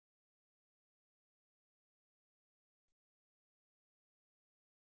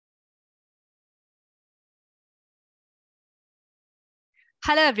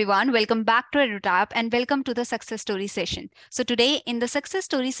Hello everyone, welcome back to EduTap and welcome to the success story session. So today in the success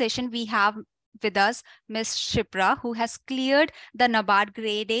story session, we have with us Miss Shipra, who has cleared the NABARD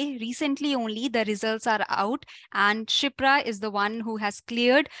Grade A. Recently only the results are out, and Shipra is the one who has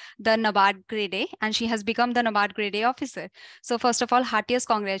cleared the NABARD Grade A and she has become the NABARD Grade A officer. So first of all, heartiest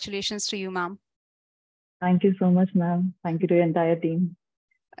congratulations to you, ma'am. Thank you so much, ma'am. Thank you to your entire team.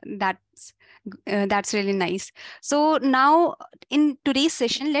 That's that's really nice. So now in today's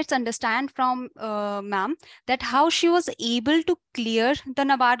session, let's understand from ma'am that how she was able to clear the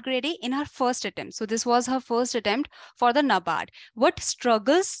NABARD grade A in her first attempt. So this was her first attempt for the NABARD. What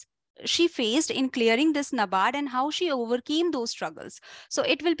struggles she faced in clearing this NABARD and how she overcame those struggles. So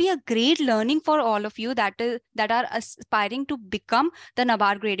it will be a great learning for all of you that are aspiring to become the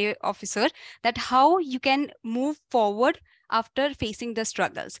NABARD grade A officer, that how you can move forward after facing the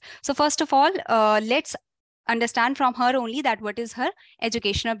struggles. So first of all, let's understand from her only that what is her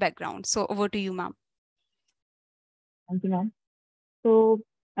educational background. So over to you, ma'am. Thank you, ma'am. So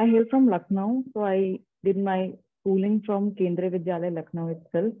I hail from Lucknow. So I did my schooling from Kendriya Vidyalaya, Lucknow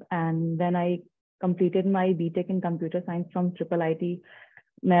itself. And then I completed my BTech in computer science from IIIT,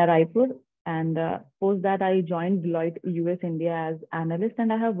 Maya Raipur. And post that, I joined Deloitte US India as analyst,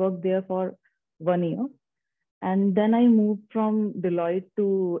 and I have worked there for 1 year. And then I moved from Deloitte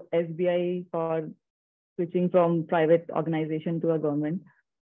to SBI for switching from private organization to a government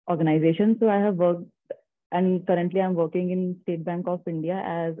organization. So I have worked, and currently I'm working in State Bank of India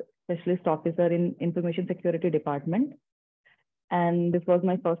as specialist officer in information security department. And this was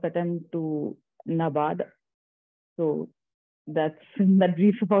my first attempt to NABARD. So that's that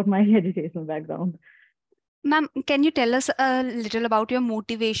brief about my educational background. Ma'am, can you tell us a little about your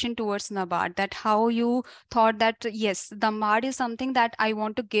motivation towards NABARD, that how you thought that, yes, the NABARD is something that I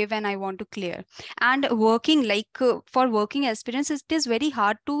want to give and I want to clear. And working, for working experience, it is very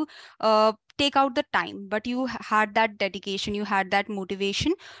hard to take out the time, but you had that dedication, you had that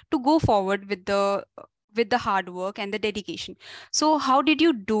motivation to go forward with the hard work and the dedication. So how did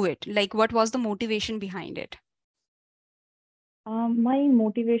you do it? Like, what was the motivation behind it? My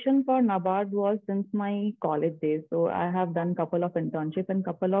motivation for NABARD was since my college days. So I have done a couple of internships and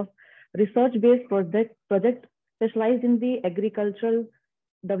couple of research-based projects specialized in the agricultural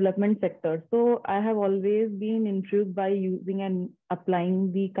development sector. So I have always been intrigued by using and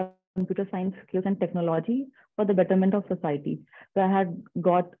applying the computer science skills and technology for the betterment of society. So I had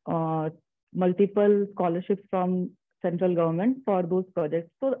got multiple scholarships from central government for those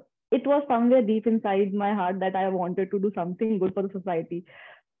projects. So it was somewhere deep inside my heart that I wanted to do something good for the society.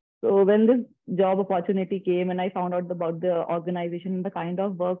 So when this job opportunity came and I found out about the organization and the kind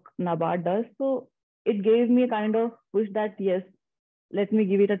of work NABARD does, so it gave me a kind of push that yes, let me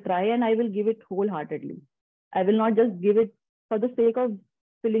give it a try and I will give it wholeheartedly. I will not just give it for the sake of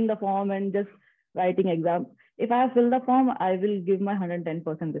filling the form and just writing exam. If I have filled the form, I will give my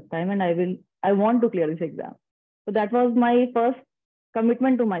 110% this time and I want to clear this exam. So that was my first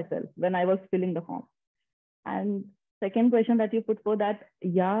commitment to myself when I was filling the form. And second question that you put for that,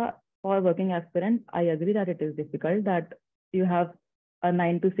 yeah, for working aspirant, I agree that it is difficult that you have a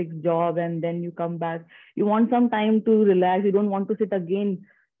 9 to 6 job and then you come back. You want some time to relax. You don't want to sit again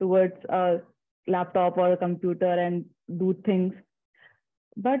towards a laptop or a computer and do things.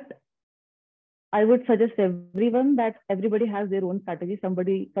 But I would suggest everyone that everybody has their own strategy.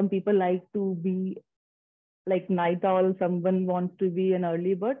 Some people like to be like night owl, someone wants to be an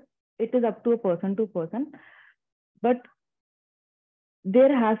early bird. It is up to a person to person. But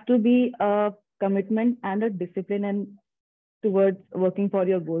there has to be a commitment and a discipline and towards working for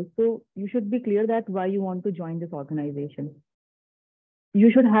your goals. So you should be clear that why you want to join this organization.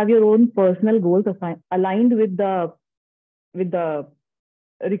 You should have your own personal goals aligned with the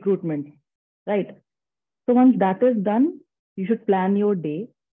recruitment, right? So once that is done, you should plan your day.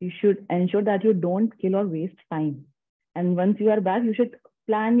 You should ensure that you don't kill or waste time. And once you are back, you should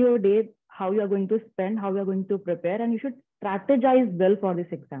plan your day, how you are going to spend, how you are going to prepare, and you should strategize well for this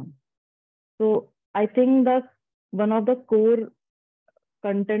exam. So I think that one of the core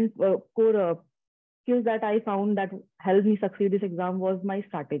skills that I found that helped me succeed this exam was my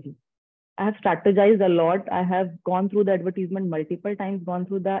strategy. I have strategized a lot. I have gone through the advertisement multiple times, gone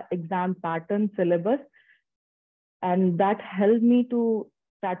through the exam pattern syllabus, and that helped me to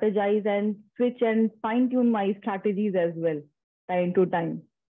strategize and switch and fine tune my strategies as well, time to time.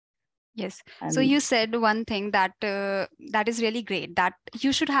 Yes. So And you said one thing that that is really great, that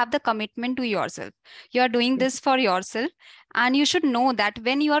you should have the commitment to yourself. You are doing yes, this for yourself, and you should know that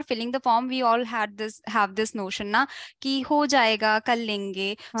when you are filling the form, we all had this have this notion na कि हो जाएगा कल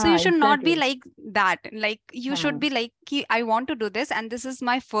लेंगे. So you should not be exactly. like that. Like you should be like कि I want to do this, and this is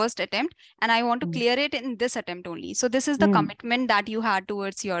my first attempt, and I want to Mm, clear it in this attempt only. So this is the mm, commitment that you had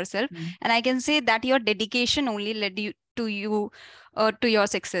towards yourself, mm, and I can say that your dedication only led you to your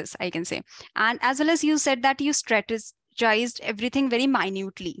success, I can say. And as well as you said that you strategized everything very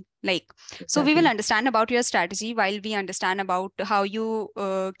minutely. Like, so we will exactly. understand about your strategy while we understand about how you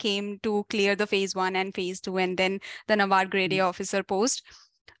came to clear the phase one and phase two, and then the NABARD Grade A Mm, Officer post.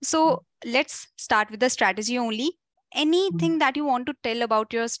 mm, So let's start with the strategy only. mm. Anything that you want to tell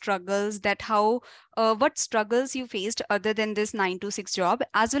about your struggles, that how what struggles you faced other than this 9 to 6 job,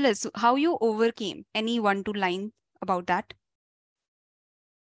 as well as how you overcame, any one to line about that?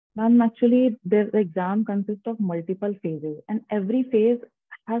 Ma'am, actually, the exam consists of multiple phases, and every phase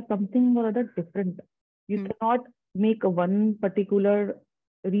has something or other different. You Hmm. cannot make one particular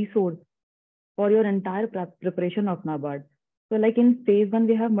resource for your entire preparation of NABARD. So, like in phase one,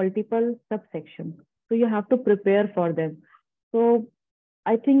 we have multiple subsections. So you have to prepare for them. So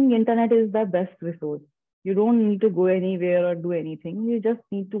I think internet is the best resource. You don't need to go anywhere or do anything. You just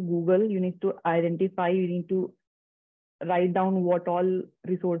need to Google. You need to identify. You need to write down what all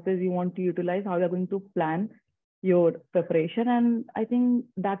resources you want to utilize, how you're going to plan your preparation, and I think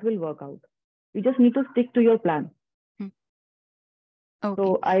that will work out. You just need to stick to your plan. Hmm. Okay.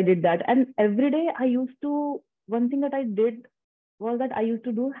 So I did that, and every day I used to, one thing that I did was that I used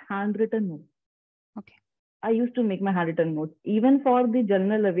to do handwritten notes. Okay. I used to make my handwritten notes even for the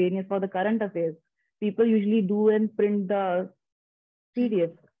general awareness, for the current affairs. People usually do and print the Hmm.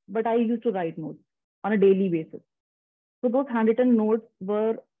 PDF, but I used to write notes on a daily basis. So those handwritten notes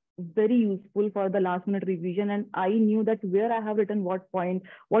were very useful for the last minute revision. And I knew that where I have written what point,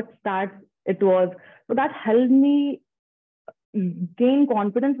 what stats it was. So that helped me gain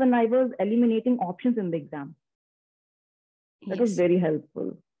confidence when I was eliminating options in the exam. That was Yes. very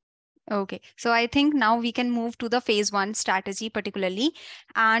helpful. Okay, so I think now we can move to the phase one strategy particularly.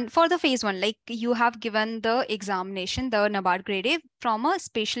 And for the phase one, like you have given the examination, the NABARD grade A from a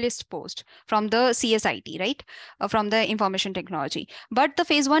specialist post from the CSIT, right? From the information technology. But the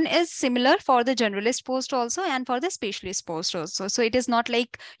phase one is similar for the generalist post also and for the specialist post also. So it is not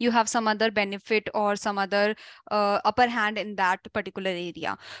like you have some other benefit or some other upper hand in that particular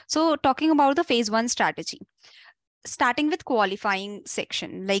area. So talking about the phase one strategy, starting with qualifying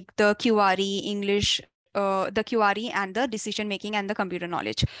section like the QRE English, the QRE and the decision making and the computer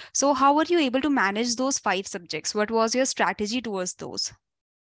knowledge. So how were you able to manage those five subjects? What was your strategy towards those?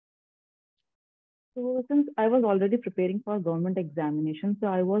 So since I was already preparing for government examination, so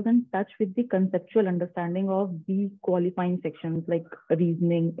I was in touch with the conceptual understanding of these qualifying sections like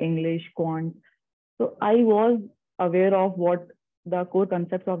reasoning, English, quant. So I was aware of what the core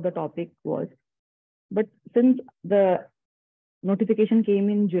concepts of the topic was. But since the notification came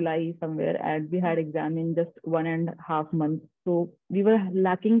in July somewhere and we had exam in just 1.5 months, so we were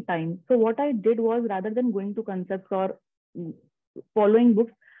lacking time. So what I did was, rather than going to concepts or following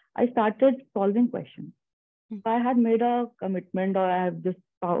books, I started solving questions. Mm. So I had made a commitment, or I have just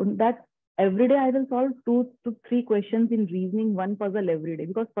found that every day I will solve 2 to 3 questions in reasoning, one puzzle every day,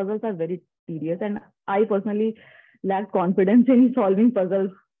 because puzzles are very tedious. And I personally lack confidence in solving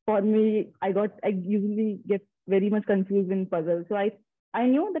puzzles. For me, I usually get very much confused in puzzles. So I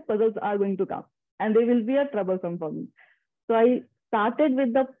knew that puzzles are going to come and they will be a troublesome for me. So I started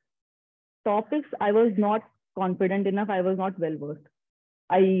with the topics I was not confident enough. I was not well versed.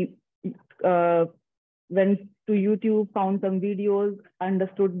 I uh, went to YouTube, found some videos,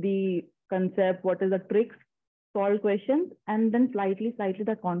 understood the concept, what is the tricks, solved questions, and then slightly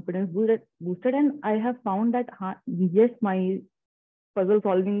the confidence boosted. And I have found that yes, my puzzle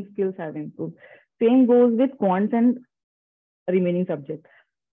solving skills have improved. Same goes with quants and remaining subjects.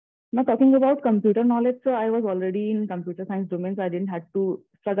 Now talking about computer knowledge, so I was already in computer science domain, so I didn't have to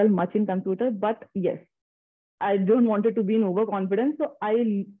struggle much in computer. But yes, I don't want it to be in overconfidence. So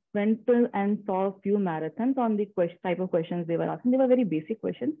I went and saw a few marathons on the type of questions they were asking. They were very basic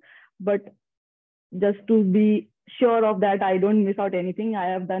questions, but just to be sure of that, I don't miss out anything. I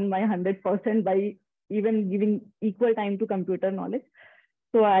have done my 100% by even giving equal time to computer knowledge.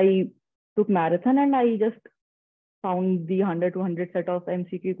 So I took marathon and I just found the 100 to 100 set of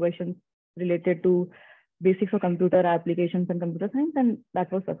MCQ questions related to basics of computer applications and computer science, and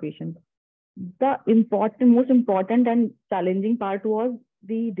that was sufficient. The most important and challenging part was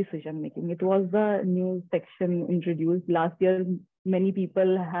the decision making. It was the new section introduced last year. many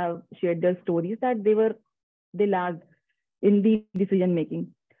people have shared their stories that they lagged in the decision making.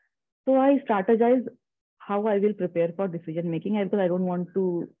 So I strategized how I will prepare for decision making, because I don't want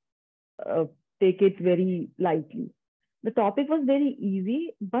to uh, take it very lightly. The topic was very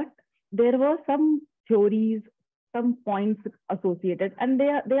easy, but there were some theories, some points associated, and they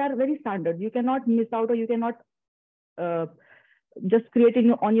are very standard. You cannot miss out, or you cannot uh, just create it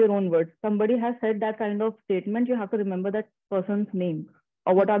on your own words. Somebody has said that kind of statement, you have to remember that person's name,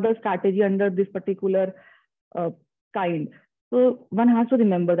 or what are the strategy under this particular uh, kind. So one has to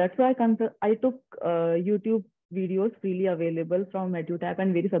remember that. So I took YouTube videos freely available from EduTap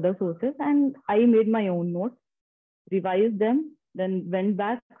and various other sources, and I made my own notes, revised them, then went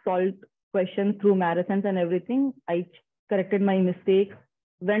back, solved questions through marathons and everything. I corrected my mistakes,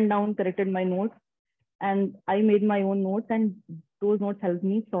 went down, corrected my notes, and I made my own notes, and those notes helped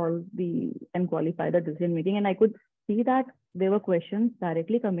me solve the and qualify the decision making. And I could see that there were questions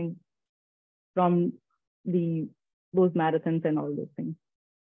directly coming from the those marathons and all those things.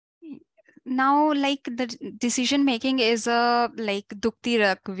 Now, like the decision making is a like dukti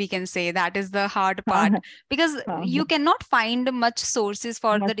rak, we can say that is the hard part, because you cannot find much sources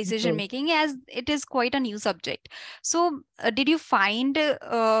for the decision making, as it is quite a new subject. So did you find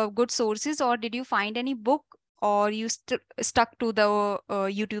good sources, or did you find any book, or you stuck to the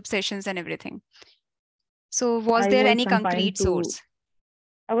YouTube sessions and everything? So was there any concrete source?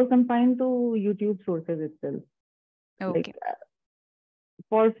 I was confined to YouTube sources itself. Okay. Like,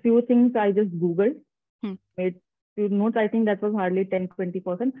 for few things, I just Googled, made few notes. I think that was hardly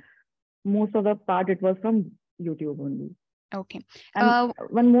 10-20%. Most of the part, it was from YouTube only. Okay. And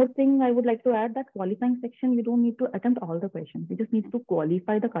one more thing I would like to add, that qualifying section, you don't need to attempt all the questions. You just need to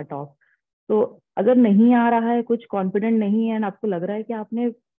qualify the cutoff. So अगर नहीं आ रहा है, कुछ confident नहीं है, and आपको लग रहा है कि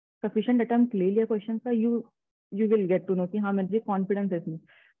आपने sufficient attempt ले लिया questions का, you will get to know कि हाँ मुझे confidence है इसमें.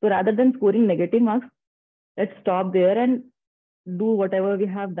 So rather than scoring negative marks, let's stop there and do whatever we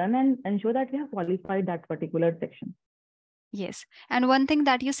have done and ensure that we have qualified that particular section. Yes. And one thing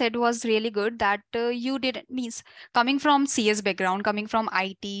that you said was really good, that you did means coming from CS background, coming from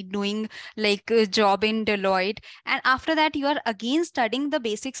IT, doing like a job in Deloitte, and after that you are again studying the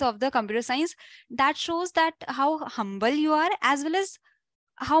basics of the computer science. That shows that how humble you are, as well as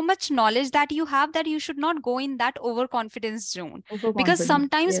how much knowledge that you have, that you should not go in that overconfidence zone. Because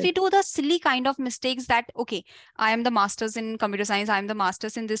sometimes we do the silly kind of mistakes that, okay, I am the masters in computer science, I am the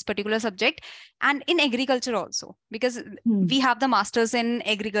masters in this particular subject, and in agriculture also, because we have the masters in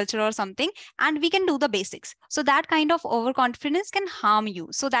agriculture or something, and we can do the basics. So that kind of overconfidence can harm you.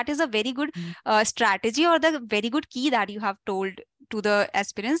 So that is a very good strategy, or the very good key that you have told to the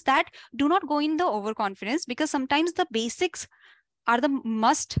aspirants, that do not go in the overconfidence, because sometimes the basics are the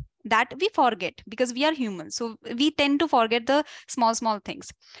must that we forget, because we are humans, so we tend to forget the small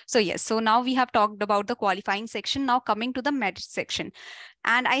things. So yes, so now we have talked about the qualifying section. Now coming to the merit section,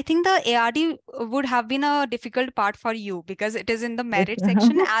 and I think the ARD would have been a difficult part for you, because it is in the merit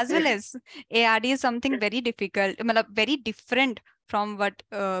section, as well as ARD is something very difficult, very different from what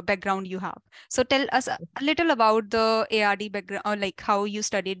background you have. So tell us a little about the ARD background, or like how you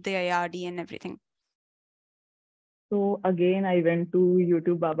studied the ARD and everything. So again, I went to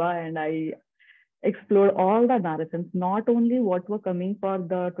YouTube Baba and I explored all the marathons, not only what were coming for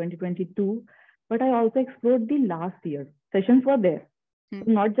the 2022, but I also explored the last year. Sessions were there. So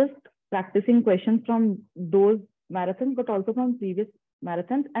not just practicing questions from those marathons, but also from previous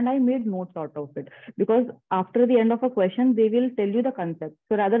marathons. And I made notes out of it, because after the end of a question, they will tell you the concept.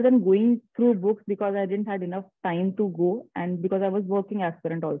 So rather than going through books, because I didn't have enough time to go, and because I was working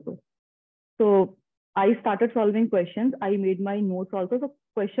aspirant also. So I started solving questions. I made my notes also. So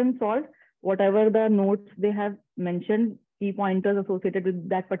question solved, whatever the notes they have mentioned, key pointers associated with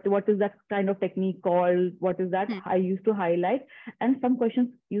that, but what is that kind of technique called? What is that? I used to highlight, and some questions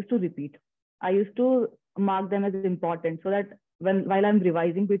used to repeat. I used to mark them as important, so that while I'm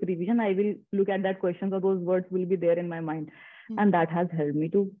revising quick revision, I will look at that questions, or those words will be there in my mind. And that has helped me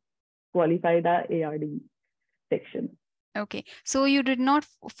to qualify the ARD section. Okay, so you did not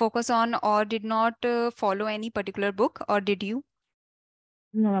focus on, or did not follow any particular book, or did you?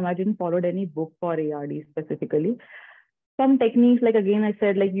 No, I didn't follow any book for ARD specifically. Some techniques, like again, I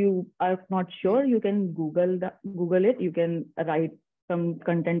said, like you are not sure, you can Google it. You can write some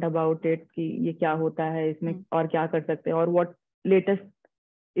content about it, कि ये क्या होता है इसमें और क्या कर सकते हैं, or what latest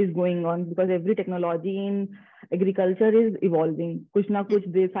is going on, because every technology in agriculture is evolving. कुछ ना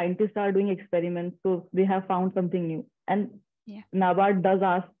कुछ, the scientists are doing experiments, so they have found something new. And NABARD does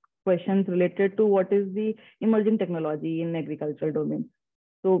ask questions related to what is the emerging technology in agriculture domain.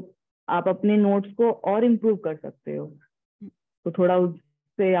 So आप अपने notes को और improve कर सकते हो. तो थोड़ा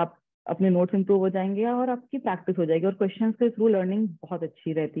उससे आप अपने नोट्स इंप्रूव हो जाएंगे और आपकी प्रैक्टिस हो जाएगी, और क्वेश्चंस के थ्रू लर्निंग बहुत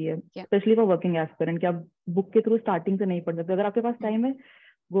अच्छी रहती है, स्पेशली फॉर वर्किंग एस्पिरेंट, कि आप बुक के थ्रू स्टार्टिंग से नहीं पढ़ सकते। अगर आपके पास टाइम है,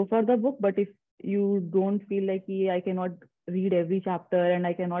 go for the book, but if you don't feel like I cannot read every chapter and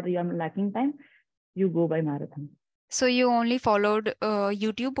I cannot read, I'm lacking time, you go by marathon. So you only followed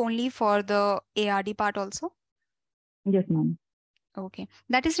YouTube only for the ARD part also? Yes, ma'am. Okay,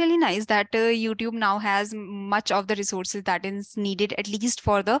 that is really nice that YouTube now has much of the resources that is needed at least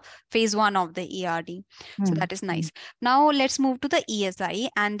for the phase one of the ERD. So that is nice. Now let's move to the ESI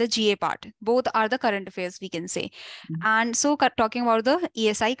and the GA part. Both are the current affairs, we can say. And so talking about the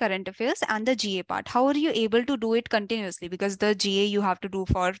ESI current affairs and the GA part, how are you able to do it continuously? Because the GA you have to do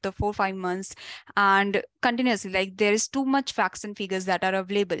for the 4-5 months and continuously, like there is too much facts and figures that are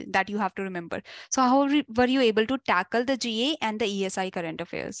available that you have to remember. So how were you able to tackle the GA and the ESI current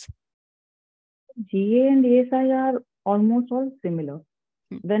affairs? GA and ESI are almost all similar.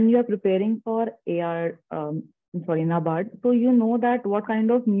 When you are preparing for NABARD, so you know that what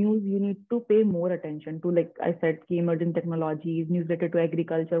kind of news you need to pay more attention to. Like I said, key emerging technologies, news related to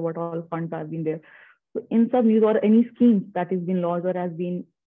agriculture, what all funds have been there. So in some news or any schemes that has been launched or has been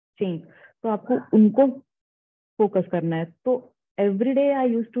changed, तो आपको उनको focus करना है. So every day I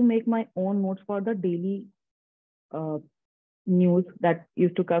used to make my own notes for the daily news that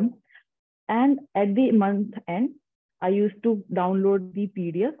used to come, and at the month end I used to download the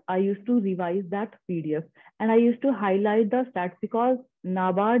PDF. I used to revise that PDF, and I used to highlight the stats, because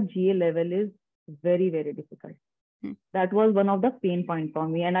NABARD GA level is very, very difficult. That was one of the pain points for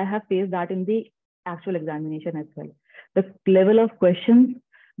me, and I have faced that in the actual examination as well. The level of questions,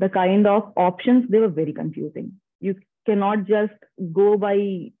 the kind of options, they were very confusing. You cannot just go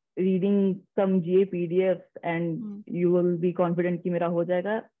by reading some GA PDFs and you will be confident कि मेरा हो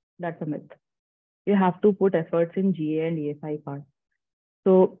जाएगा. That's a myth. You have to put efforts in GA and ESI part.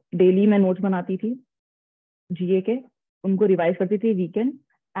 So daily मैं notes बनाती थी GA के, उनको revise करती थी वीकेंड,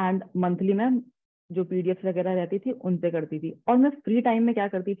 एंड मंथली में जो पीडीएफ वगैरह रहती थी उनसे करती थी. और मैं फ्री टाइम में क्या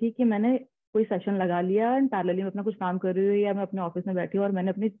करती थी कि मैंने कोई सेशन लगा लिया एंड पैरेलली में अपना कुछ काम कर रही हूँ या मैं अपने ऑफिस में बैठी हूँ और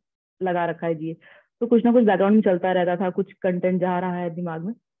मैंने अपनी लगा रखा है GA, तो कुछ ना कुछ बैकग्राउंड में चलता रहता था, कुछ कंटेंट जा रहा है दिमाग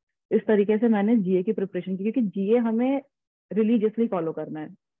में. इस तरीके से मैंने GA की प्रिपरेशन की, क्योंकि GA हमें रिलीजियसली फॉलो करना है.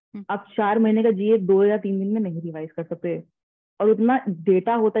 आप 4 महीने का GA 2 या 3 दिन में नहीं रिवाइज कर सकते, और उतना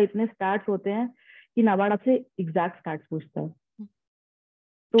डेटा होता है, इतने स्टैट्स होते हैं कि नाबार्ड आपसे एग्जैक्ट स्टैट्स पूछता है,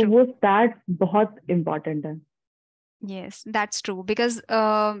 तो वो स्टैट्स बहुत इम्पोर्टेंट है. Yes, that's true, because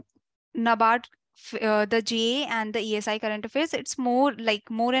NABARD, the GA and the ESI current affairs, it's more like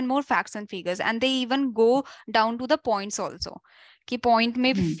more and more facts and figures, and they even go down to the points also. कि point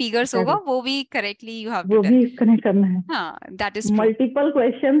में figures होगा वो भी correctly you have to वो भी connect करना है. हाँ, that is true. Multiple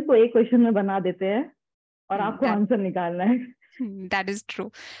question को एक क्वेश्चन में बना देते हैं और आपको आंसर निकालना है. That is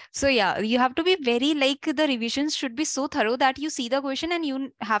true. So yeah, you have to be very, like, the revisions should be so thorough that you see the question and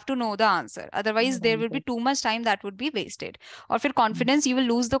you have to know the answer. Otherwise, there will be too much time that would be wasted. Or for confidence, you will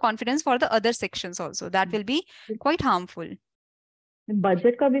lose the confidence for the other sections also. That will be quite harmful.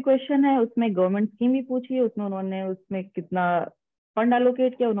 Budget का भी question है, उसमें government scheme भी पूछी है, उसमें उन्होंने उसमें कितना फंड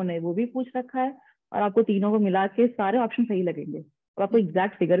एलोकेट किया उन्होंने वो भी पूछ रखा है, और आपको तीनों को मिला के सारे ऑप्शन सही लगेंगे. और आपको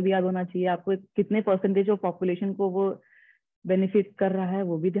एग्जैक्ट फिगर भी याद होना चाहिए, आपको कितने परसेंटेज ऑफ पॉपुलेशन को वो बेनिफिट कर रहा है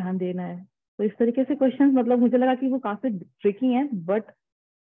वो भी ध्यान देना है. तो इस तरीके से क्वेश्चन, मतलब मुझे लगा कि वो काफी ट्रिकी हैं, बट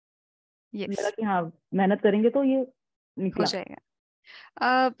लगा कि हाँ मेहनत करेंगे तो ये निकला. हो जाएगा.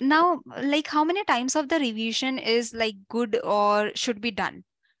 Now, like, how many times of the revision is like good or should be done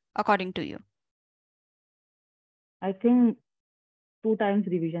according to you? I think 2 times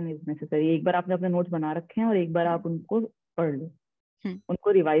revision is necessary. एक बार आपने अपने नोट्स बना रखे हैं और एक बार आप उनको पढ़ लो,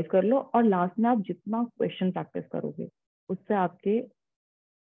 उनको रिवाइज कर लो, और लास्ट में आप जितना क्वेश्चन प्रैक्टिस करोगे उससे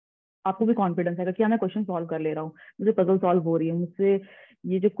आपको भी कॉन्फिडेंस आएगा कि हाँ मैं क्वेश्चन सॉल्व कर ले रहा हूँ, मुझे पजल सॉल्व हो रही है, मुझसे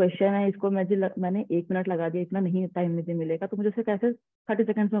ये जो क्वेश्चन है इसको मैंने 1 मिनट लगा दिया, इतना नहीं टाइम मुझे मिलेगा, तो मुझे उसे कैसे 30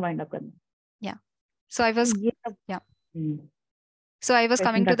 सेकंड्स में वाइंड अप करना है. Yeah. So I was yeah. So I was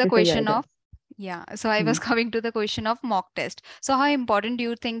coming to the question of I was coming to the question of mock test. So how important do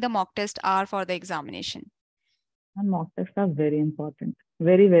you think the mock tests are for the examination? And mock tests are very important.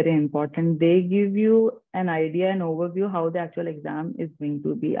 Very, very important. They give you an idea, an overview how the actual exam is going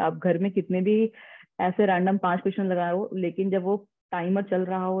to be. आप घर में कितने भी ऐसे random 5 question लगाओ, लेकिन जब वो टाइमर चल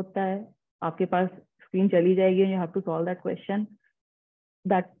रहा होता है, आपके पास स्क्रीन चली जाएगी and you have to solve that question,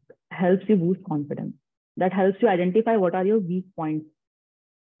 that helps you boost confidence. That helps you identify what are your weak points.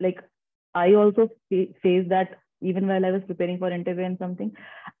 Like I also faced that even while I was preparing for interview and something,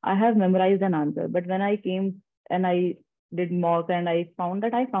 I have memorized an answer, but when I came and I did mock and I found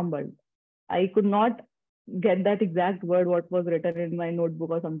that I fumbled. I could not get that exact word what was written in my notebook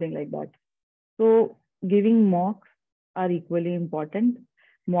or something like that. So giving mocks are equally important.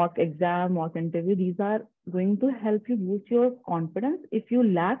 Mock exam, mock interview, these are going to help you boost your confidence. If you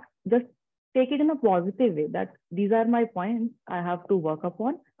lack, just take it in a positive way that these are my points I have to work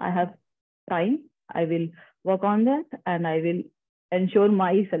upon. I have time. I will work on that and I will ensure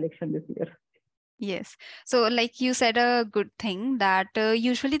my selection this year. Yes. So, like you said, a good thing that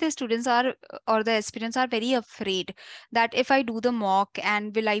usually the students are or the aspirants are very afraid that if I do the mock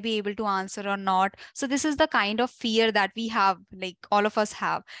and will I be able to answer or not. So, this is the kind of fear that we have, like all of us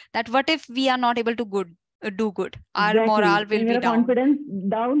have, that what if we are not able to do good? Our exactly morale will be मेरा down. Confidence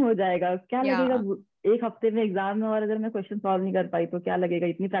down हो जाएगा, क्या लगेगा Yeah. एक हफ्ते में exam में, और अगर मैं क्वेश्चन सॉल्व नहीं कर पाई तो क्या लगेगा,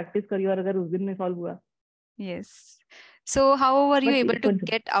 इतनी प्रैक्टिस करी और अगर उस दिन में सॉल्व हुआ. Yes. So, how were you but able to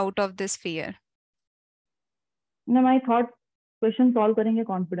इसको get out of this fear? ना, माई थॉट क्वेश्चन सॉल्व करेंगे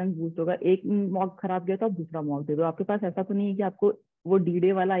कॉन्फिडेंस बूस्ट होगा. एक मॉक खराब गया तो आप दूसरा मॉक दे दो. आपके पास ऐसा तो नहीं है कि आपको वो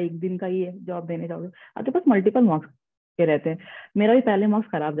डी-डे वाला एक दिन का ही है जो आप देने जाओगे. आपके पास मल्टीपल मॉक्स के रहते हैं. मेरा भी पहले मॉक्स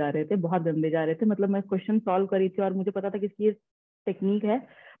खराब जा रहे थे, बहुत गंदे जा रहे थे. मतलब मैं क्वेश्चन सॉल्व करी थी और मुझे पता था कि इसकी टेक्निक है,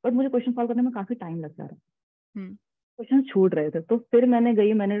 बट मुझे क्वेश्चन सॉल्व करने में काफी टाइम लग जा रहा है. क्वेश्चन छूट रहे थे. तो फिर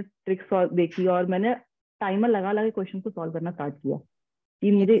मैंने ट्रिक्स देखी और मैंने टाइमर लगा लगा क्वेश्चन को सॉल्व करना स्टार्ट किया.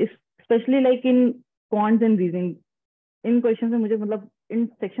 कि मुझे specially like in quants and reasoning, in question से मुझे, मतलब इन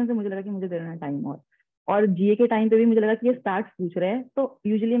सेक्शन से मुझे लगा कि मुझे देना है टाइम. और जीए के टाइम पे भी मुझे लगा कि ये स्टैट्स पूछ रहे हैं, तो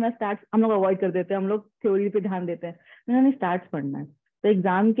यूजुअली मैं स्टैट्स हम लोग अवॉइड कर देते हैं, हम लोग थ्योरी पे ध्यान देते हैं. मैंने स्टैट्स पढ़ना है. तो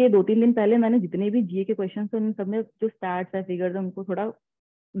एग्जाम के 2-3 दिन पहले मैंने जितने भी जीए के क्वेश्चन थे उन सब में जो स्टैट्स है, फिगर्स है, उनको थोड़ा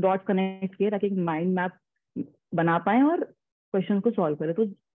डॉट्स कनेक्ट किए ताकि एक माइंड मैप बना पाए और क्वेश्चन को सॉल्व करें. तो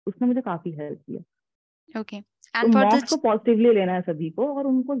उसने मुझे काफी हेल्प किया. Okay. तो And for the मॉक्स को पॉजिटिवली लेना है सभी को और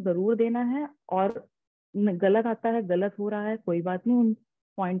उनको जरूर देना है. और गलत आता है, गलत हो रहा है, कोई बात नहीं, उन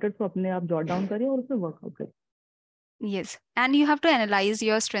पॉइंटर्स को अपने आप जॉट डाउन करिए और उस पर वर्कआउट करिए. Yes, and you have to analyze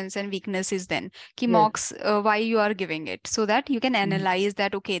your strengths and weaknesses then. Ki yes. mocks, why you are giving it, so that you can analyze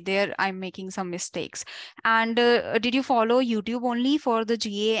that, okay, there I'm making some mistakes. And did you follow YouTube only for the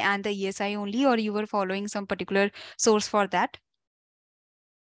GA and the ESI only, or you were following some particular source for that?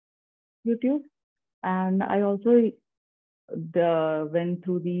 YouTube, and I also went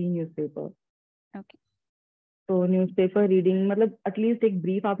through the newspaper. Okay. तो newspaper reading, मतलब at least एक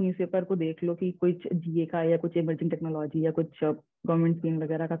brief आप newspaper को देख लो कि कुछ जीए का या कुछ इमर्जिंग टेक्नोलॉजी या कुछ गवर्नमेंट स्कीम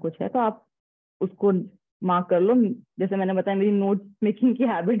वगैरह का कुछ है, तो आप उसको मार्क कर लो. जैसे मैंने बताया, मेरी नोट मेकिंग की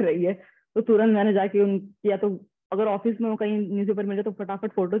हैबिट रही है, तो तुरंत मैंने जाके उन या तो अगर ऑफिस में कहीं न्यूज़पेपर मिल जाए तो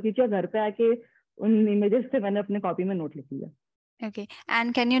फटाफट फोटो खींची और घर पे आके उन इमेजेस से मैंने अपने कॉपी में नोट लिख लिया. Okay.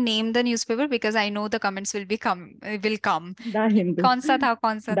 And can you name the newspaper? Because I know the comments will come. The कि हिंदू. कौन सा था,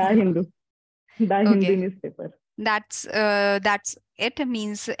 कौन सा द था? Hindu. The Hindu Okay. Newspaper. That's it.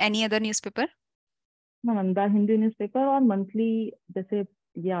 Means any other newspaper? The Hindu newspaper. और मंथली जैसे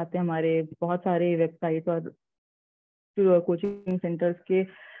ये आते हैं हमारे बहुत सारे वेबसाइट और कोचिंग सेंटर्स के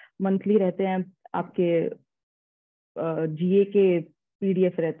मंथली रहते हैं आपके जीए के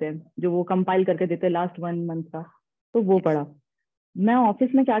पीडीएफ रहते हैं जो वो कंपाइल करके देते हैं लास्ट 1 मंथ का. तो वो Yes. पढ़ा. मैं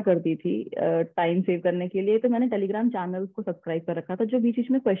ऑफिस में क्या करती थी टाइम सेव करने के लिए, तो मैंने टेलीग्राम चैनल को सब्सक्राइब कर रखा था जो बीच बीच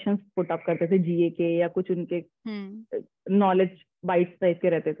में क्वेश्चंस पुट अप करते थे जीए के या कुछ उनके नॉलेज बाइट्स टाइप के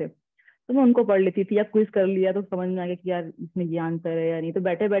रहते थे. तो मैं उनको पढ़ लेती थी या क्विज कर लिया तो समझ में आ गया कि यार इसमें ये आंसर है या नहीं. तो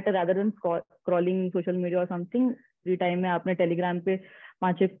बैठे बैठे rather than scrolling social media और समथिंग, फ्री टाइम में आपने टेलीग्राम पे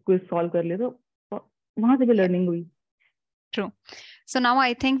 5-6 क्विज सॉल्व कर लिए, तो वहां से भी Yeah. लर्निंग हुई. True. So now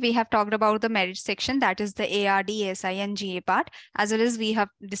I think we have talked about the merit section, that is the ARD, ASI, and GA part, as well as we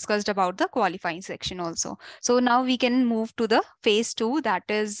have discussed about the qualifying section also. So now we can move to the phase 2,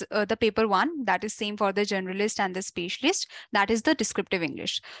 that is the paper 1, that is same for the generalist and the specialist, that is the descriptive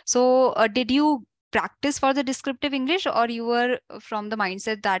English. So did you practice for the descriptive English, or you were from the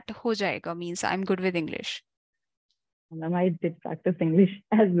mindset that ho jayega, means I'm good with English? I did practice English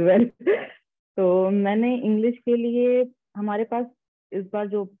as well. तो मैंने English के लिए, हमारे पास इस बार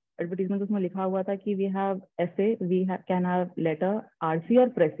जो advertisement उसमें लिखा हुआ था कि we have essay, we can have letter, RC और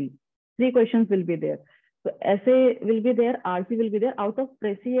प्रेसी. 3 क्वेश्चंस विल बी देयर. तो एसे will be there, RC will be there. Out of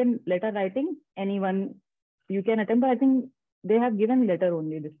प्रेसी and later writing anyone you can attempt, but I think they have given letter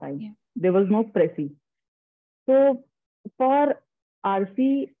only this time. Yeah. There was no pressy. So for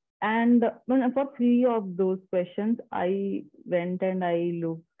RC and for 3 of those questions, I went and I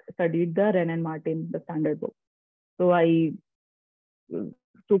studied the Wren and Martin, the standard book. So I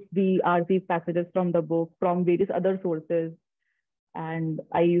took the RC passages from the book, from various other sources, and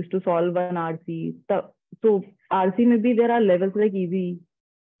I used to solve an RC. So RC maybe there are levels like easy,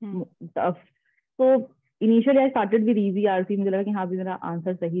 tough. So initially I started with easy RC. मुझे लगा कि हाँ भी मेरा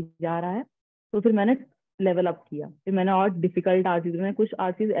answer सही जा रहा है, तो फिर मैंने लेवल अप किया। फिर मैंने और डिफिकल्ट आरसीज, मैंने कुछ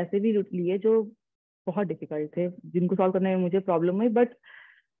आरसीज ऐसे भी लिए जो बहुत डिफिकल्ट थे, जिनको सॉल्व करने में मुझे प्रॉब्लम हुई। बट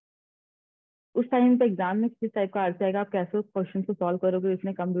उस टाइम पे एग्जाम में किस टाइप का आरसी आएगा, आप कैसे उस क्वेश्चन को सॉल्व करोगे,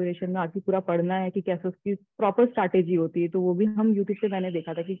 इतने कम ड्यूरेशन में आरसी पूरा पढ़ना है, कि कैसे उसकी प्रॉपर स्ट्रैटेजी होती है। तो वो भी हम यूट्यूब से मैंने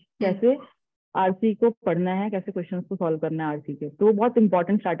देखा था कि कैसे आरसी को पढ़ना है, कैसे क्वेश्चन को सॉल्व करना है आरसी के। तो बहुत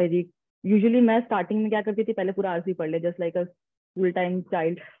इंपॉर्टेंट स्ट्रैटेजी। यूजुअली मैं स्टार्टिंग में क्या करती थी, पहले पूरा आरसी पढ़ ले just like a full time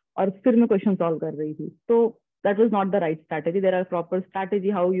child, और फिर मैं क्वेश्चन सॉल्व कर रही थी। तो that was not the right strategy. There are proper strategy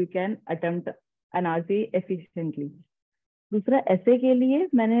how you can attempt N RC efficiently. दूसरा, ऐसे के लिए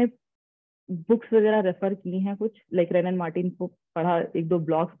मैंने बुक्स वगैरह रेफर की हैं, कुछ लाइक रेन एंड मार्टिन को पढ़ा, एक दो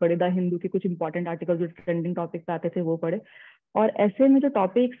ब्लॉग्स पढ़े, द हिंदू के कुछ इंपॉर्टेंट आर्टिकल जो ट्रेंडिंग टॉपिक्स आते थे वो पढ़े। और ऐसे में जो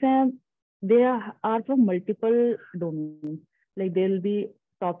टॉपिक्स हैं, they are from multiple domain, like there will be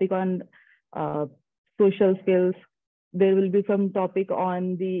topic on social skills, there will be some topic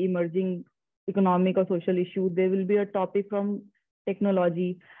on the emerging economic or social issue, there will be a topic from technology,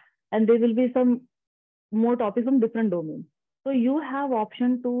 and there will be some more topics from different domains. So you have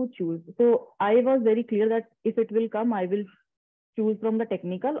option to choose. So I was very clear that if it will come, I will choose from the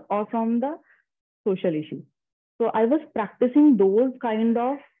technical or from the social issue. So I was practicing those kind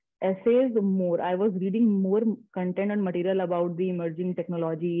of essays more. I was reading more content and material about the emerging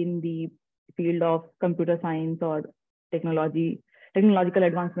technology in the field of computer science or technological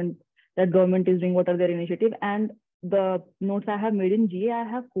advancement that government is doing, what are their initiatives. And the notes I have made in GA, I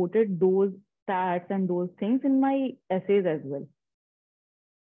have quoted those stats and those things in my essays as well.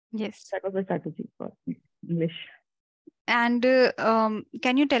 Yes. That was the strategy for English. And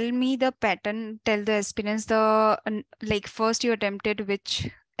can you tell me the pattern, tell the aspirants like first you attempted which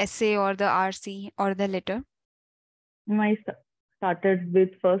essay or the RC or the letter? I started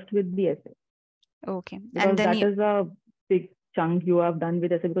first with the essay. Okay. Because and then that is a big chunk you have done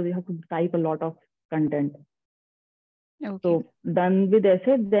with essay, because you have to type a lot of content. Okay. So done with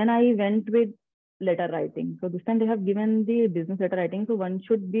essay, then I went with letter writing. So this time they have given the business letter writing. So one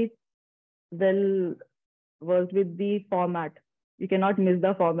should be well versed with the format. You cannot miss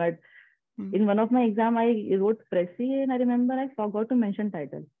the format. In one of my exam, I wrote Pressy, and I remember I forgot to mention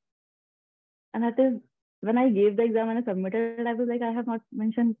title. And that is when I gave the exam and I submitted, I was like, I have not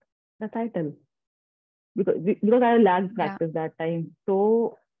mentioned the title. Because I lacked practice that time.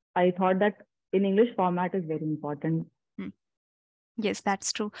 So I thought that in English, format is very important. Yes,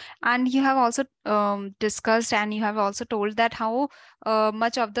 that's true. And you have also discussed and you have also told that how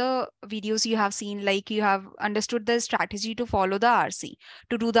much of the videos you have seen, like you have understood the strategy to follow the RC,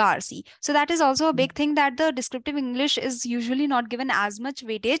 to do the RC. So that is also a big thing, that the descriptive English is usually not given as much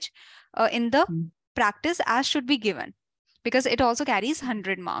weightage in the practice as should be given, because it also carries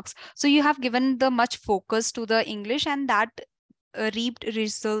 100 marks. So you have given the much focus to the English, and that reaped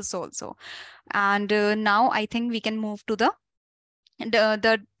results also. And now I think we can move to the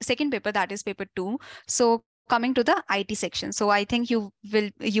second paper, that is paper 2. So coming to the IT section, so I think you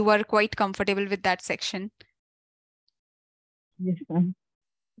are quite comfortable with that section. Yes, ma'am.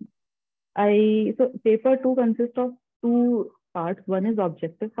 So paper 2 consists of two parts. One is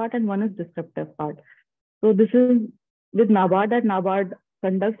objective part and one is descriptive part. So this is with NABARD, that NABARD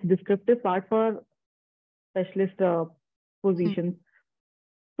conducts descriptive part for specialist positions.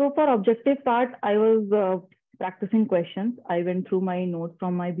 So for objective part, I was practicing questions. I went through my notes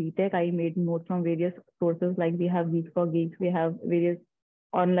from my BTech. I made notes from various sources, like we have Geeks for Geeks, we have various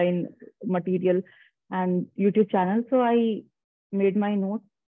online material and YouTube channels. So I made my notes,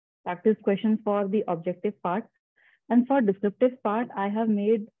 practice questions for the objective part. And for descriptive part, I have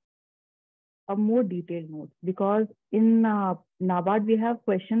made a more detailed note, because in NABARD, we have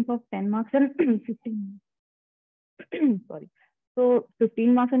questions of 10 marks and 15. Sorry. So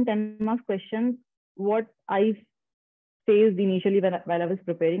 15 marks and 10 marks questions, what I faced initially while I was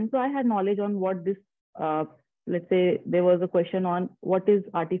preparing. So I had knowledge on what this, let's say there was a question on what is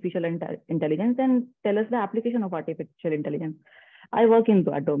artificial intelligence, and tell us the application of artificial intelligence. I work in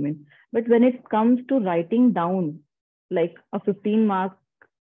that domain. But when it comes to writing down like a 15-mark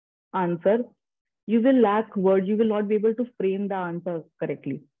answer, you will lack words. You will not be able to frame the answer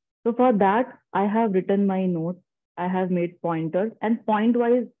correctly. So for that, I have written my notes. I have made pointers, and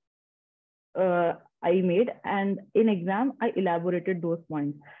point-wise I made, and in exam, I elaborated those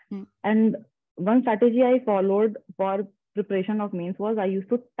points. And one strategy I followed for preparation of mains was I used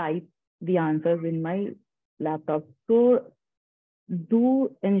to type the answers in my laptop. So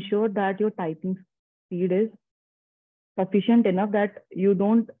do ensure that your typing speed is sufficient enough that you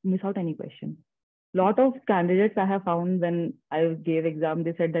don't miss out any question. Lot of candidates I have found when I gave exam,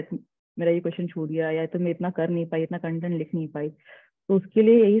 they said that मेरा ये question छूट गया, या तो मैं इतना कर नहीं पाई, इतना कंटेंट लिख नहीं पाई. तो उसके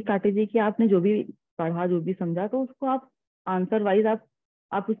लिए यही स्ट्रैटेजी कि आपने जो भी पढ़ा, जो भी समझा, तो उसको आप आंसर वाइज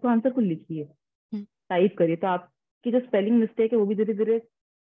आप उसको आंसर को लिखिए, टाइप करिए, तो आपकी जो स्पेलिंग मिस्टेक है वो भी धीरे धीरे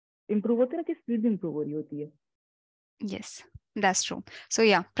इम्प्रूव होती है ना, कि स्पीड भी इम्प्रूव हो रही होती है. Yes, that's true. So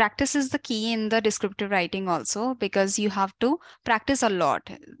yeah, practice is the key in the descriptive writing also, because you have to practice a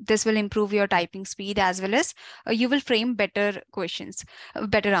lot. This will improve your typing speed, as well as you will frame better questions,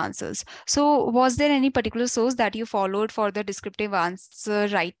 better answers. So was there any particular source that you followed for the descriptive answer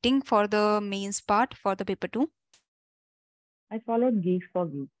writing for the mains part for the paper 2? I followed Geeks for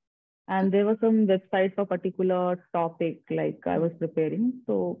Geeks, and there were some websites for particular topic like I was preparing.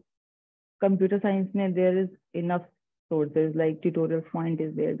 So computer science mein there is enough sources, like tutorials point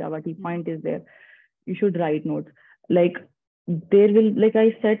is there, Java T point is there. You should write notes. Like there will, like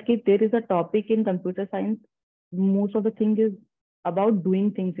I said, if there is a topic in computer science, most of the thing is about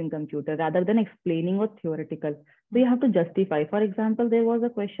doing things in computer rather than explaining or theoretical. So you have to justify. For example, there was a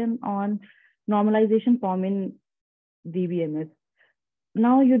question on normalization form in DBMS.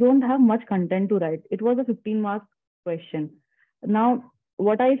 Now you don't have much content to write. It was a 15-mark question. Now,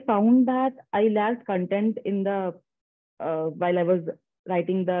 what I found that I lacked content in the while I was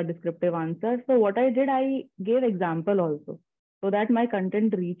writing the descriptive answer. So what I did, I gave example also, so that my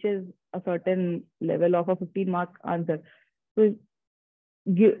content reaches a certain level of a 15-mark answer. So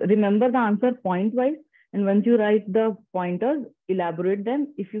remember the answer point wise, and once you write the pointers, elaborate them.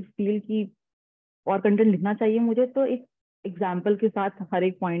 If you feel कि और content लिखना चाहिए मुझे, तो एक example के साथ हर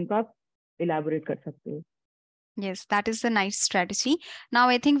एक पॉइंट को आप इलेबोरेट कर सकते हो. Yes, that is a nice strategy. Now,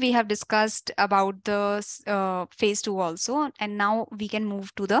 I think we have discussed about the phase 2 also, and now we can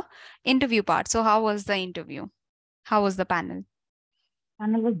move to the interview part. So, how was the interview? How was the panel?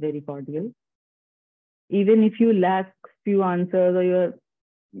 Panel was very cordial. Even if you lack few answers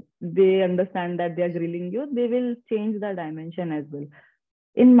or they understand that they are grilling you, they will change the dimension as well.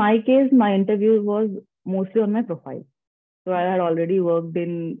 In my case, my interview was mostly on my profile. So I had already worked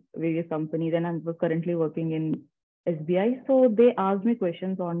in various companies and I was currently working in SBI. So they asked me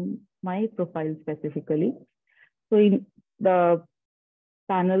questions on my profile specifically. So in the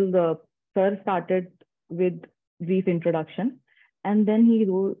panel, the sir started with brief introduction, and then he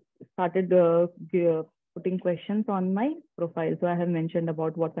started putting questions on my profile. So I have mentioned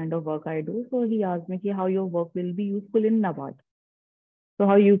about what kind of work I do. So he asked me how your work will be useful in NABARD. So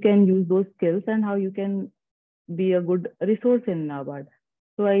how you can use those skills and how you can be a good resource in NABARD.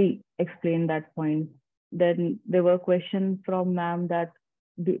 So I explained that point. Then there were questions from ma'am that,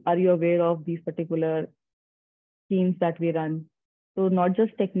 are you aware of these particular schemes that we run? So not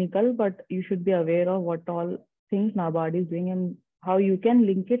just technical, but you should be aware of what all things NABARD is doing and how you can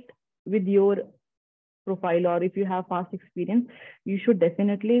link it with your profile, or if you have past experience, you should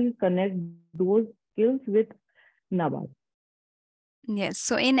definitely connect those skills with NABARD. Yes.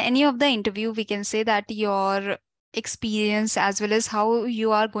 So, in any of the interview, we can say that your experience, as well as how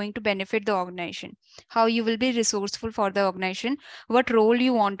you are going to benefit the organization, how you will be resourceful for the organization, what role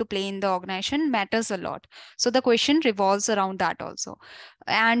you want to play in the organization matters a lot. So the question revolves around that also.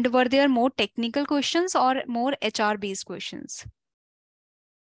 And were there more technical questions or more HR based questions?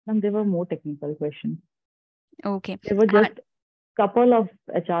 And there were more technical questions. Okay. There were just couple of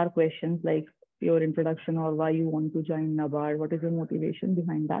HR questions like your introduction or why you want to join NABARD, what is your motivation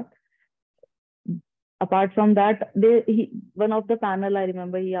behind that. Apart from that, one of the panel, I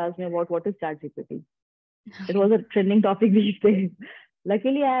remember he asked me about what is ChatGPT. It was a trending topic these days.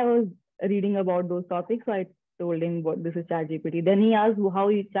 Luckily, I was reading about those topics, so I told him what this is ChatGPT. Then he asked how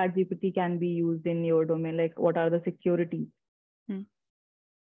ChatGPT can be used in your domain, like what are the security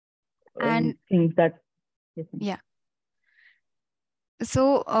and things that. yeah.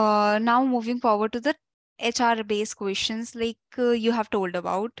 So now moving forward to the HR based questions, like you have told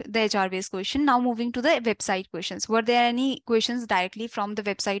about the HR based question. Now moving to the website questions. Were there any questions directly from the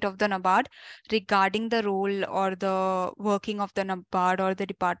website of the NABARD regarding the role or the working of the NABARD or the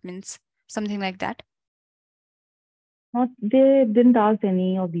departments, something like that? They didn't ask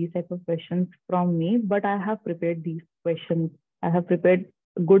any of these type of questions from me, but I have prepared these questions. I have prepared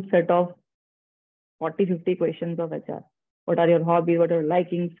a good set of 40, 50 questions of HR. What are your hobbies? What are your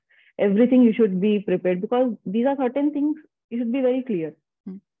likings? Everything you should be prepared, because these are certain things you should be very clear.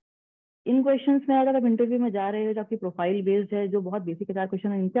 In questions में अगर आप interview में जा रहे हो जो आपकी profile based है, जो बहुत बेसिक HR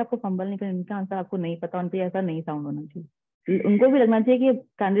क्वेश्चन है, इनसे आपको फंबल नहीं करना, इनका आंसर आपको नहीं पता, उन पे ऐसा नहीं साउंड होना चाहिए. उनको भी लगना चाहिए कि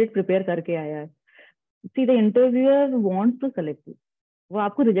कैंडिडेट प्रिपेयर करके आया है. See the interviewer wants to select you. वो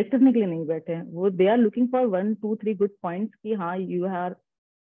आपको रिजेक्ट करने के लिए नहीं बैठे हैं. वो they are looking for 1, 2, 3 good points कि हाँ you are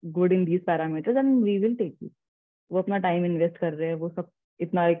good in these parameters and we will take you. वो अपना टाइम इन्वेस्ट कर रहे हैं. वो सब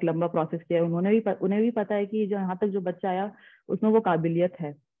इतना एक लंबा प्रोसेस किया है. उन्हें भी पता है कि जो यहाँ तक जो बच्चा आया उसमें वो काबिलियत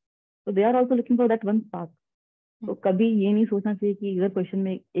है. So they are also looking for that one spark. तो कभी ये नहीं सोचना चाहिए कि अगर क्वेश्चन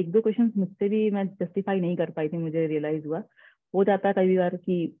में एक दो क्वेश्चन मुझसे भी मैं जस्टिफाई नहीं कर पाई थी, मुझे रियलाइज हुआ, हो जाता है कई बार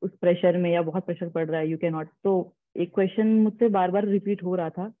कि उस प्रेशर में या बहुत प्रेशर पड़ रहा है, यू कैन नॉट, तो एक क्वेश्चन मुझसे बार बार रिपीट हो रहा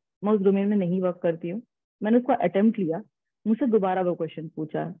था, मैं उस डोमेन में नहीं वर्क करती हूँ, मैंने उसको अटेम्प्ट लिया, मुझसे दोबारा वो क्वेश्चन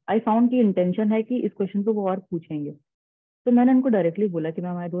पूछा, आई फाउंड की इंटेंशन है कि इस क्वेश्चन को वो और पूछेंगे, तो मैंने उनको डायरेक्टली बोला कि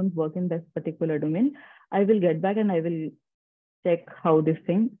ma'am I don't work in this particular domain, I will get back and I will check how this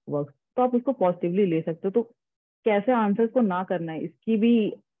thing work. तो आप उसको पॉजिटिवली ले सकते हो। तो कैसे आंसर्स को ना करना है, इसकी भी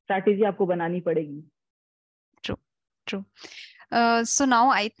स्ट्रैटेजी आपको बनानी पड़ेगी। True, true. So now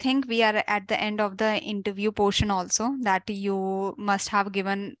I think we are at the end of the interview portion also, that you must have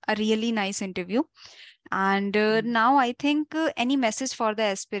given a really nice interview. And now I think any message for the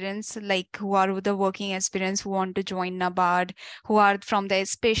aspirants, like who are the working aspirants who want to join NABARD, who are from the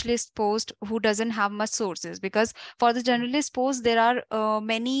specialist post, who doesn't have much sources, because for the generalist post there are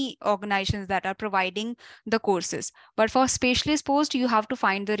many organizations that are providing the courses, but for specialist post you have to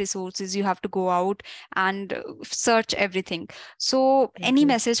find the resources, you have to go out and search everything. So any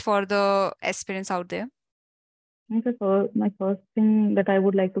message for the aspirants out there? My first thing that I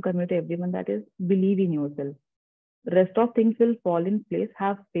would like to convey to everyone, that is, believe in yourself. The rest of things will fall in place.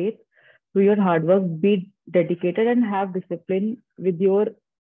 Have faith, do your hard work, be dedicated, and have discipline with your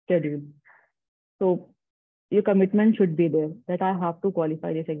schedule. So your commitment should be there, that I have to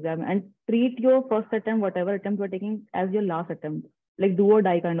qualify this exam, and treat your first attempt, whatever attempt you're taking, as your last attempt, like do or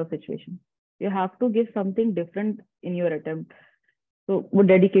die kind of situation. You have to give something different in your attempt. तो वो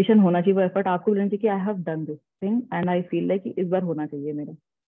dedication होना चाहिए, वो effort आपको लेना चाहिए कि I have done this thing and I feel like इस बार होना चाहिए मेरा।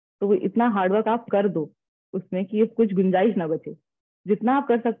 तो वो इतना हार्डवर्क आप कर दो उसमें कि कुछ गुंजाइश ना बचे, जितना आप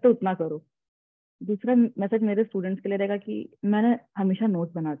कर सकते हो उतना करो। दूसरा मैसेज मेरे स्टूडेंट्स के लिए रहेगा कि मैंने हमेशा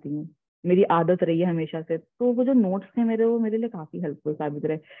नोट्स बनाती हूँ, मेरी आदत रही है हमेशा से, तो वो जो नोट्स थे मेरे, वो मेरे लिए काफी हेल्पफुल साबित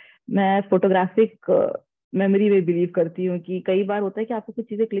रहे। मैं फोटोग्राफिक मेमोरी में बिलीव करती हूँ कि कई बार होता है कि आपको कुछ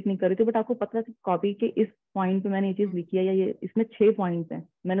चीजें क्लिक नहीं कर रही थी, बट आपको पता है कि कॉपी के इस पॉइंट पे मैंने ये चीज लिखी है, या ये इसमें 6 पॉइंट्स हैं,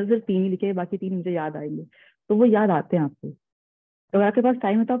 मैंने सिर्फ 3 ही लिखे हैं, बाकी 3 मुझे याद आएंगे, तो वो याद आते हैं आपको। तो अगर आपके पास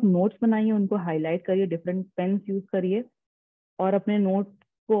टाइम है तो आप नोट्स बनाइए, उनको हाईलाइट करिए, डिफरेंट पेन्स यूज करिए, और अपने नोट्स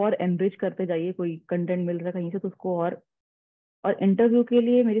को और एनरिच करते जाइए। कोई कंटेंट मिल रहा है कहीं से तो उसको और इंटरव्यू के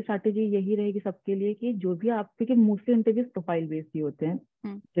लिए मेरी स्ट्रैटेजी यही रहेगी सबके लिए कि जो भी आप, क्योंकि मोस्टली इंटरव्यूज प्रोफाइल बेस्ड ही होते हैं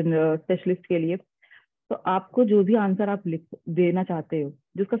स्पेशलिस्ट के लिए, तो आपको जो भी आंसर आप लिख देना चाहते हो,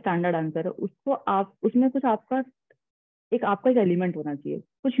 जो उसका स्टैंडर्ड आंसर है, उसको आप उसमें कुछ आपका एक एलिमेंट होना चाहिए,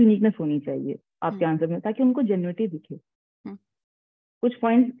 कुछ यूनिकनेस होनी चाहिए आपके आंसर में, ताकि उनको जेन्युइनिटी दिखे। कुछ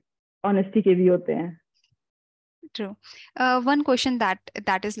पॉइंट ऑनेस्टी के भी होते हैं। True. One question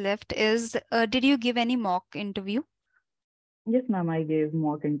that is left is, did you give any mock interview? Yes, ma'am, I gave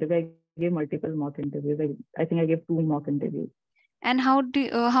mock interview. I gave multiple mock interviews. I think I gave 2 mock interviews. And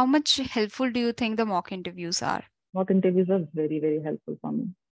how much helpful do you think the mock interviews are? Mock interviews were very, very helpful for me.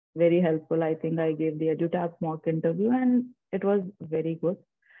 Very helpful. I think I gave the EduTap mock interview and it was very good.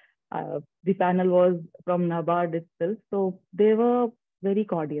 The panel was from NABARD itself, so they were very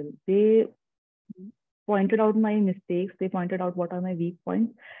cordial. They pointed out my mistakes. They pointed out what are my weak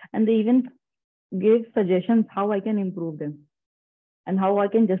points, and they even gave suggestions how I can improve them and how I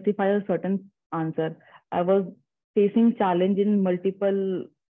can justify a certain answer. I was facing challenge in multiple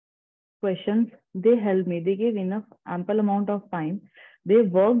questions. They helped me. They gave enough ample amount of time. They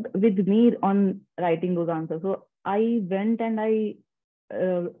worked with me on writing those answers. So I went and I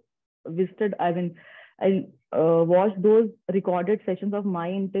visited. I watched those recorded sessions of my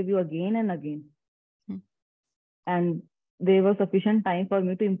interview again and again, and there was sufficient time for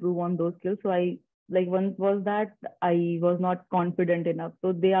me to improve on those skills. So once was that I was not confident enough.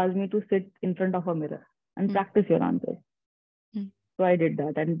 So they asked me to sit in front of a mirror and practice your answers. So I did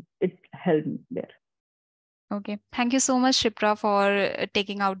that and it helped me there. Okay. Thank you so much, Shipra, for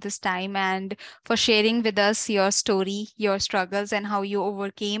taking out this time and for sharing with us your story, your struggles, and how you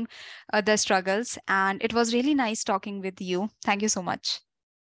overcame the struggles. And it was really nice talking with you. Thank you so much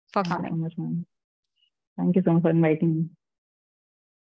for coming. Thank you so much, ma'am. Thank you so much for inviting me.